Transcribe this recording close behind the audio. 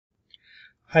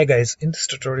Hi guys, in this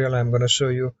tutorial I'm going to show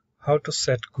you how to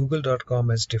set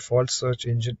google.com as default search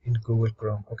engine in Google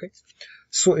Chrome. Okay,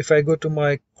 so if I go to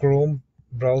my Chrome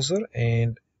browser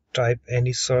and type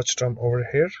any search term over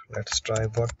here, let's try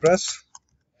WordPress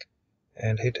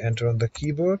and hit enter on the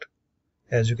keyboard.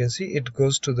 As you can see, it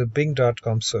goes to the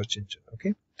bing.com search engine.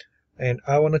 Okay, and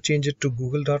I want to change it to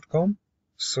google.com.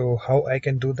 So how I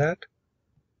can do that?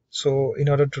 So in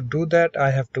order to do that,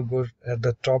 I have to go at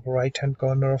the top right hand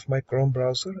corner of my Chrome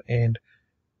browser and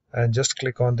just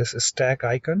click on this stack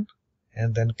icon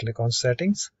and then click on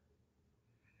settings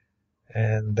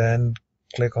and then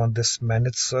click on this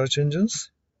manage search engines.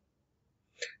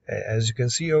 As you can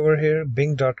see over here,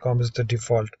 bing.com is the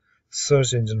default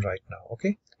search engine right now.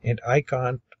 Okay, and I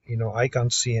can't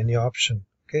see any option,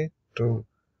 okay, to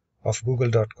of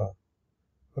google.com.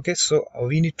 Okay, so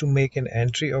we need to make an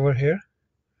entry over here.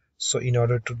 So in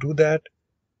order to do that,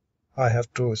 I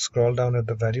have to scroll down at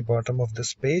the very bottom of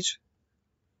this page.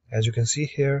 As you can see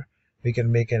here, we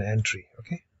can make an entry.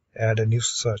 Okay, add a new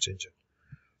search engine.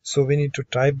 So we need to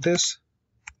type this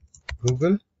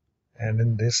Google and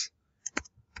in this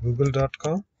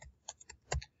google.com,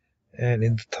 and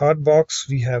in the third box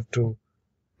we have to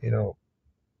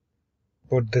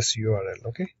put this URL.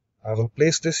 Okay, I will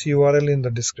place this URL in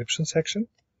the description section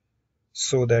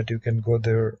so that you can go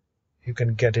there, you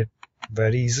can get it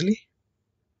very easily.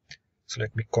 So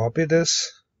let me copy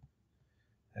this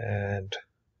and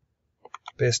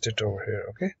paste it over here.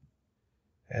 Okay,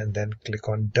 and then click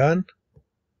on done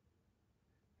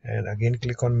and again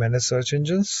click on manage search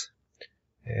engines,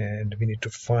 and we need to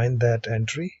find that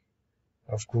entry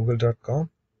of google.com.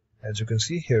 As you can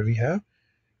see here we have,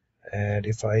 and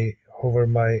if I hover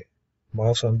my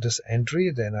mouse on this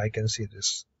entry, then I can see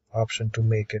this option to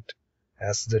make it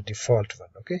as the default one.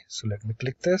 Okay, so let me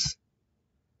click this,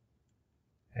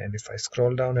 and if I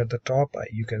scroll down at the top,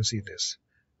 you can see this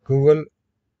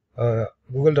google.com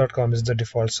is the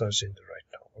default search engine right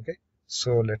now. Okay,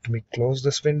 so let me close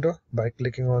this window by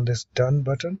clicking on this done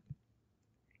button,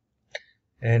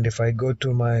 and if I go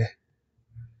to my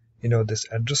this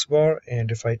address bar,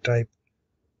 and if I type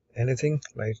anything,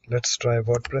 like let's try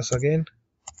WordPress again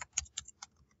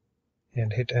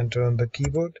and hit enter on the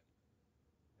keyboard,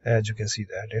 as you can see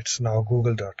that it's now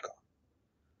google.com.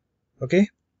 Okay,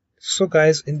 so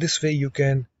guys, in this way you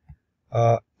can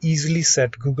easily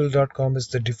set google.com as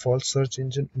the default search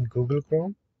engine in Google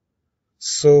Chrome.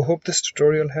 So hope this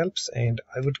tutorial helps, and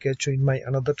I would catch you in my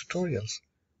another tutorials.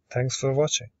 Thanks for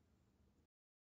watching.